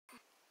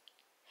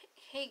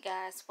Hey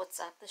guys, what's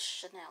up? This is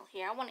Chanel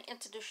here. I want to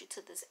introduce you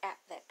to this app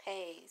that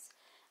pays.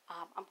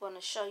 I'm going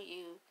to show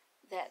you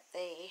that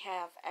they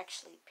have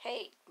actually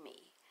paid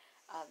me.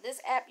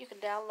 This app you can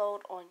download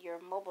on your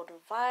mobile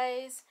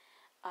device.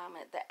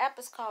 The app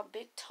is called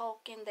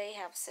BIGToken. They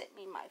have sent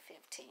me my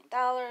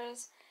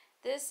 $15.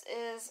 This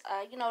is,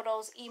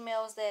 those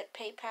emails that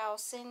PayPal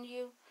send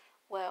you.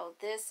 Well,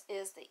 this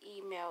is the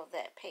email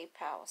that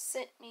PayPal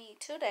sent me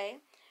today,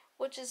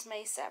 which is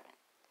May 7th.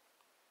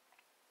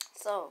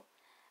 So,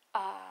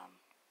 um,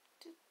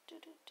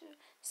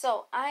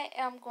 so I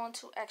am going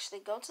to actually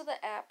go to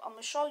the app. I'm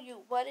going to show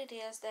you what it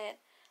is that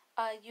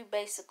you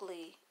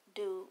basically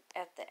do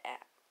at the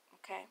app.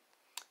 Okay.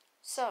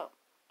 So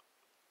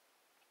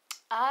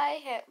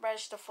I had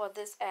registered for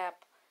this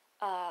app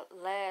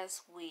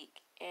last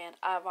week, and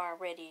I've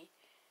already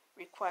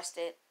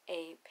requested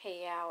a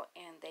payout,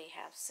 and they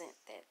have sent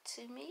that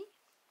to me.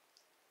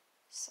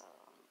 So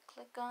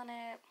click on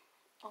it,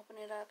 open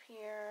it up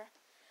here.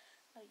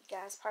 You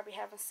guys probably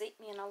haven't seen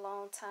me in a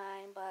long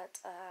time, but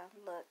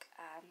look,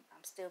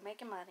 I'm still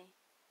making money.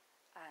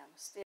 I'm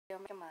still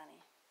making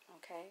money,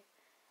 okay,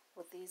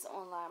 with these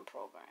online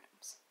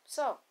programs.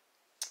 So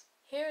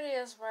here it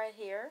is right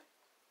here.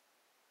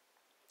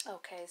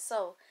 Okay,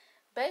 so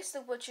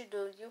basically what you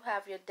do, you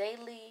have your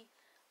daily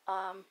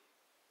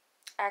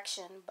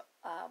action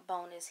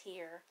bonus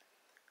here.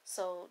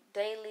 So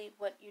daily,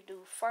 what you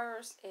do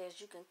first is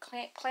you can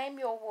claim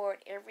your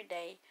award every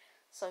day.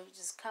 So you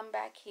just come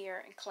back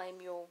here and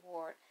claim your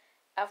award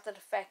after the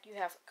fact you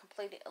have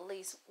completed at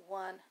least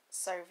one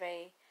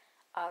survey.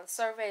 The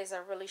surveys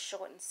are really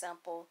short and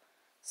simple.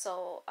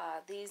 So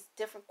these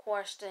different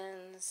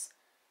questions,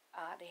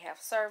 they have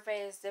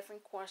surveys,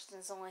 different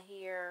questions on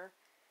here.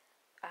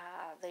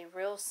 They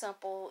real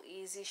simple,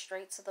 easy,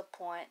 straight to the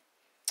point.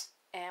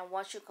 And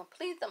once you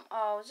complete them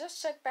all,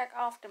 just check back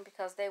often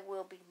because there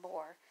will be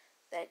more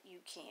that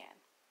you can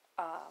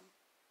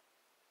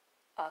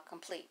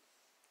complete.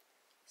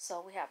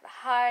 So we have the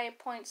high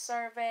point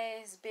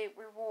surveys, big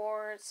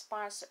rewards,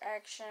 sponsor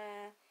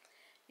action.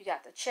 You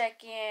got the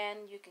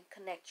check-in. You can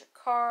connect your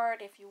card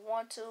if you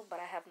want to, but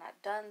I have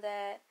not done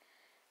that.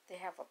 They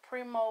have a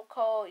promo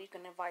code. You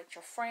can invite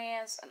your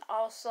friends and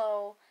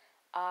also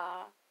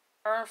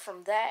earn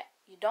from that.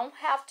 You don't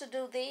have to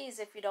do these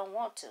if you don't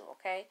want to,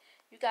 okay?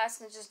 You guys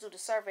can just do the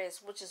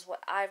surveys, which is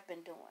what I've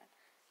been doing.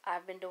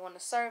 I've been doing the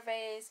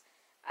surveys.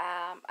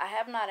 I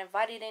have not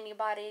invited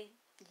anybody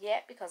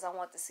yet because I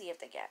want to see if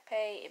they got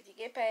paid. If you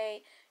get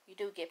paid, you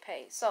do get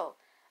paid. So,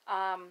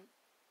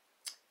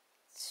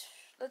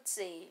 let's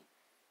see.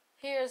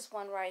 Here's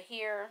one right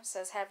here. It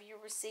says, have you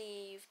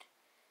received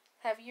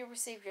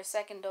your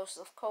second dose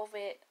of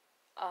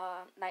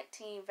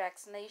COVID-19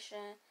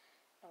 vaccination?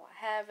 No, I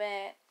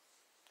haven't.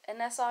 And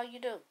that's all you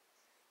do.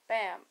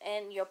 Bam.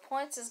 And your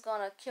points is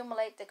going to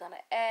accumulate. They're going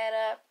to add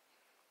up.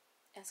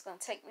 It's going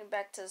to take me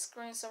back to the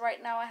screen. So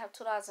right now I have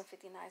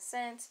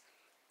 $2.59.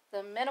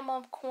 The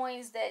minimum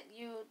points that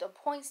you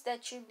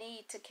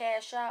need to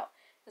cash out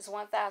is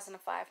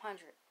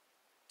 1,500.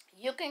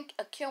 You can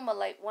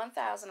accumulate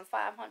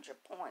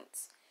 1,500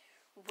 points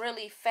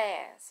really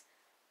fast.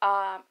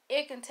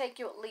 It can take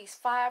you at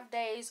least 5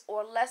 days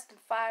or less than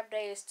 5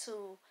 days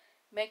to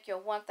make your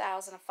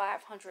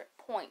 1,500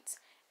 points.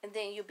 And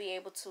then you'll be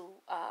able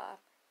to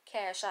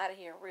cash out of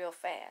here real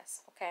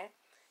fast. Okay.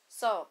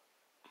 So,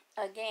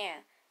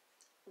 again,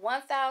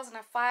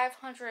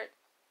 1,500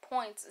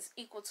 points is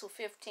equal to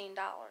 $15.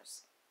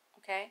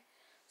 Okay.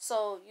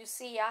 So, you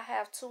see I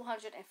have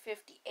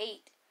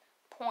 258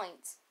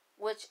 points,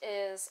 which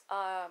is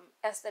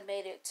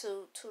estimated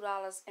to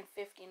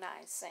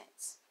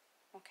 $2.59.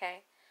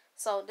 Okay.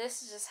 So,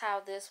 this is just how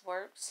this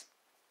works.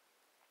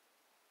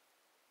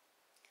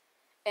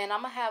 And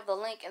I'm going to have the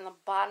link in the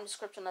bottom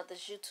description of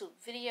this YouTube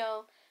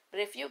video. But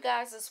if you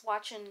guys is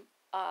watching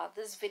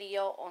this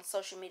video on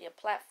social media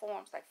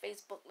platforms like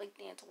Facebook,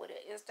 LinkedIn, Twitter,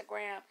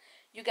 Instagram,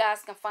 you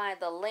guys can find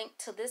the link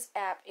to this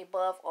app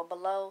above or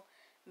below.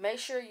 Make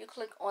sure you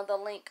click on the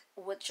link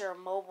with your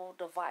mobile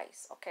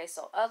device. Okay,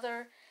 so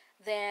other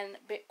than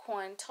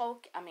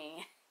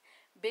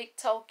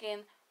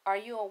BIGToken, are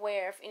you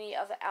aware of any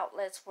other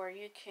outlets where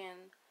you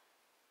can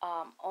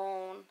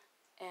own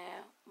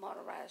and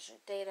monetize your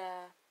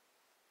data?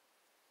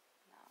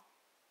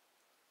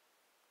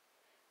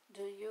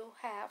 Do you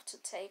have to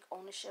take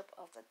ownership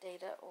of the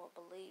data or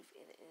believe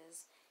it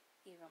is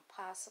even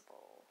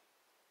possible?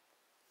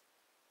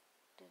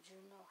 Did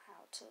you know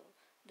how to?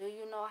 Do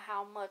you know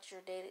how much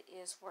your data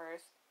is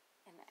worth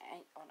on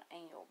an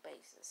annual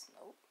basis?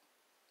 Nope.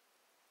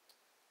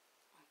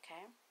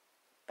 Okay.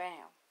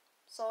 Bam.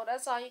 So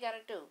that's all you got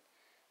to do.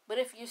 But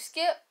if you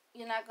skip,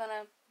 you're not going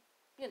to,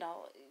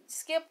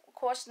 skip a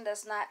question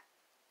that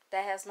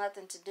has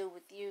nothing to do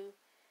with you.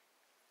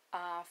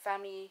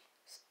 Family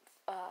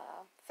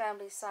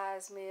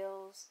size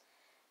meals.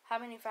 How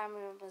many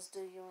family members do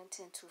you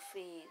intend to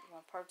feed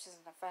when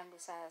purchasing a family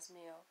size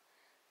meal?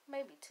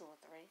 Maybe 2 or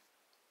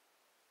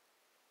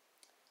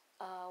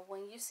 3.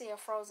 When you see a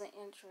frozen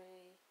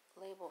entry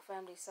labeled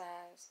family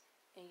size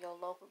in your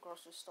local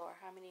grocery store,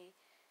 how many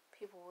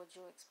people would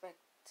you expect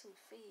to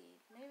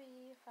feed?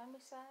 Maybe family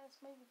size,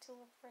 maybe 2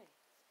 or 3.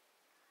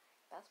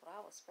 That's what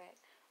I would expect.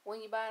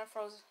 When you buy a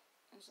frozen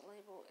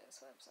label as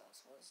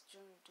websites was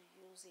Junior, do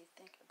you usually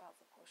think about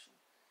the portion?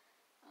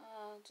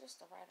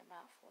 Just the right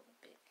amount for the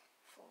big,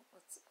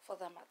 for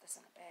the amount that's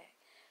in the bag.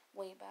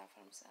 When you buy a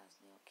family size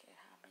meal kit,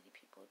 how many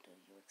people do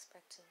you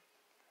expect to?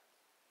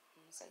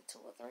 Say 2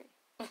 or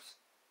 3.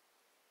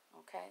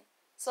 Okay.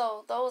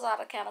 So those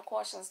are the kind of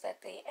questions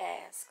that they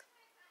ask.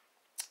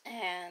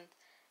 And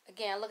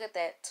again, look at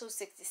that,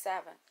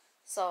 267.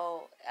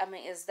 So I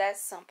mean, it's that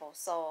simple.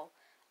 So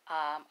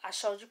I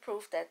showed you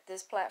proof that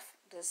this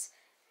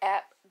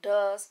app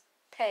does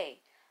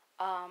pay.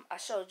 I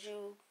showed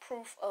you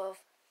proof of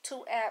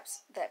 2 apps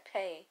that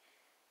pay,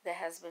 that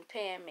has been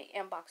paying me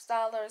inbox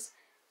dollars,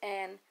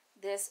 and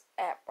this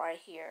app right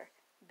here,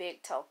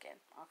 BIGToken.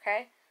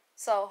 Okay,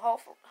 so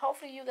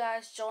hopefully you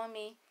guys join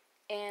me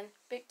in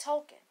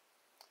BIGToken.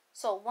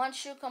 So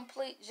once you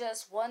complete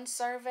just one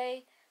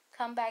survey,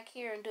 come back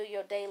here and do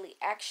your daily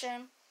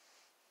action.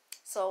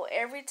 So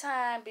every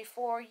time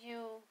before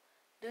you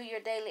do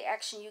your daily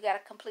action, you got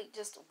to complete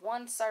just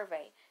one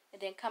survey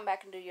and then come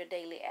back and do your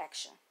daily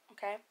action.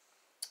 Okay?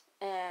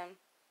 And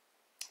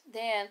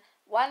then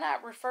why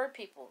not refer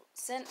people?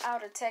 Send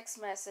out a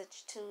text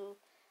message to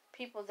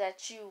people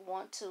that you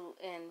want to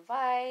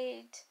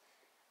invite.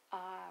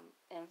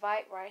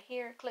 Invite right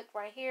here. Click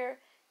right here.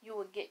 You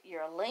will get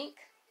your link.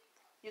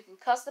 You can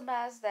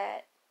customize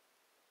that